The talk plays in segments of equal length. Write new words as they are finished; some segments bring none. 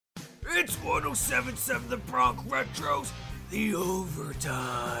It's 107.7 The Bronx Retros, the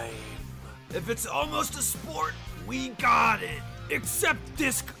overtime. If it's almost a sport, we got it. Except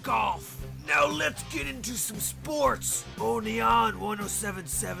disc golf. Now let's get into some sports. Only on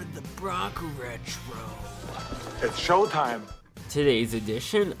 107.7 The Bronx Retro. It's showtime. Today's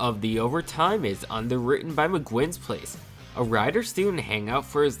edition of The Overtime is underwritten by McGuinn's Place, a rider-student hangout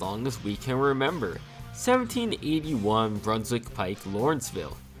for as long as we can remember. 1781 Brunswick Pike,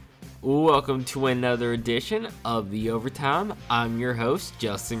 Lawrenceville. Welcome to another edition of The Overtime. I'm your host,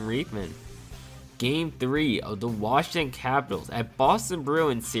 Justin Riebman. Game 3 of the Washington Capitals at Boston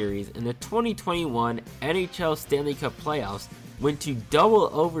Bruins series in the 2021 NHL Stanley Cup Playoffs went to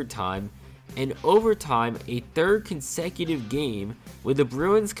double overtime, and overtime a third consecutive game, with the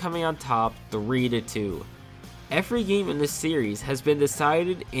Bruins coming on top 3-2. Every game in the series has been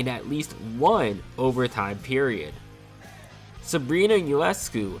decided in at least one overtime period. Sabrina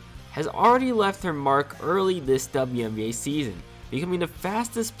Ionescu has already left her mark early this WNBA season, becoming the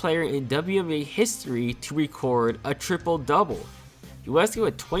fastest player in WNBA history to record a triple-double. Ionescu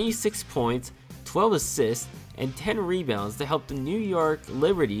had 26 points, 12 assists, and 10 rebounds to help the New York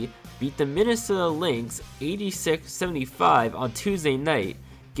Liberty beat the Minnesota Lynx 86-75 on Tuesday night,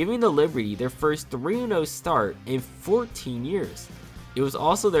 giving the Liberty their first 3-0 start in 14 years. It was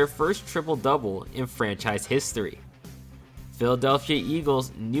also their first triple-double in franchise history. Philadelphia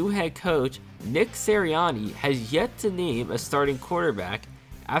Eagles' new head coach, Nick Sirianni, has yet to name a starting quarterback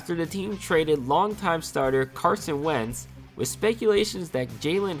after the team traded longtime starter Carson Wentz, with speculations that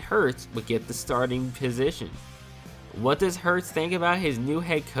Jalen Hurts would get the starting position. What does Hurts think about his new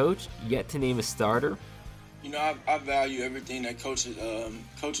head coach, yet to name a starter? You know, I value everything that coaches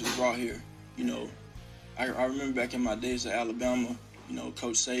brought here. You know, I remember back in my days at Alabama, you know,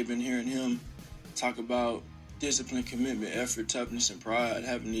 Coach Saban, hearing him talk about discipline, commitment, effort, toughness, and pride,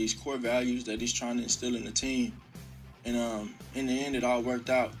 having these core values that he's trying to instill in the team. And in the end, it all worked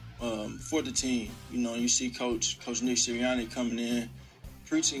out for the team. You know, you see Coach Nick Sirianni coming in,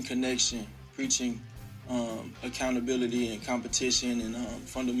 preaching connection, preaching accountability and competition and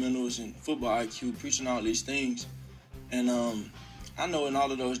fundamentals and football IQ, preaching all these things. And I know in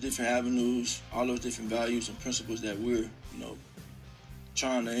all of those different avenues, all those different values and principles that we're, you know,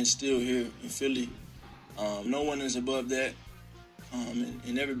 trying to instill here in Philly, no one is above that,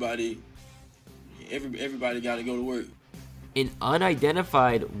 and everybody got to go to work. An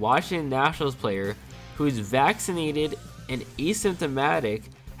unidentified Washington Nationals player who is vaccinated and asymptomatic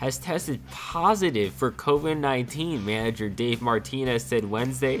has tested positive for COVID-19, manager Dave Martinez said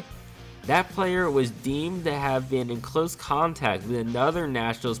Wednesday. That player was deemed to have been in close contact with another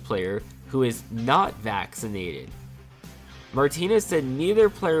Nationals player who is not vaccinated. Martinez said neither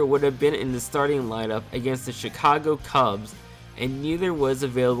player would have been in the starting lineup against the Chicago Cubs, and neither was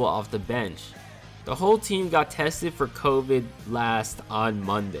available off the bench. The whole team got tested for COVID last on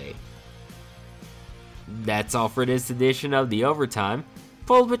Monday. That's all for this edition of The Overtime.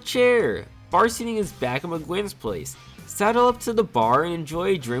 Pull up a chair. Bar seating is back at McGuinn's Place. Saddle up to the bar and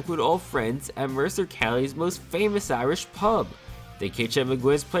enjoy a drink with old friends at Mercer County's most famous Irish pub. The kitchen at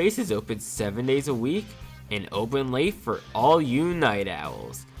McGuinn's Place is open 7 days a week and open late for all you night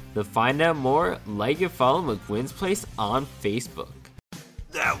owls. To find out more, like and follow McGuinn's Place on Facebook.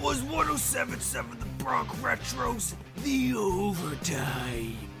 That was 107.7 The Bronx Retros, the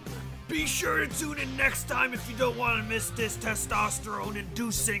overtime. Be sure to tune in next time if you don't want to miss this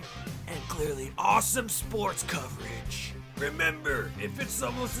testosterone-inducing and clearly awesome sports coverage. Remember, if it's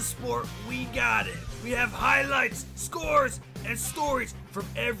almost a sport, we got it. We have highlights, scores, and stories from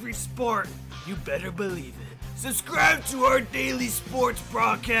every sport. You better believe it. Subscribe to our daily sports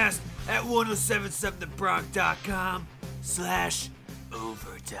broadcast at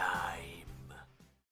 1077thebronx.com/overtime.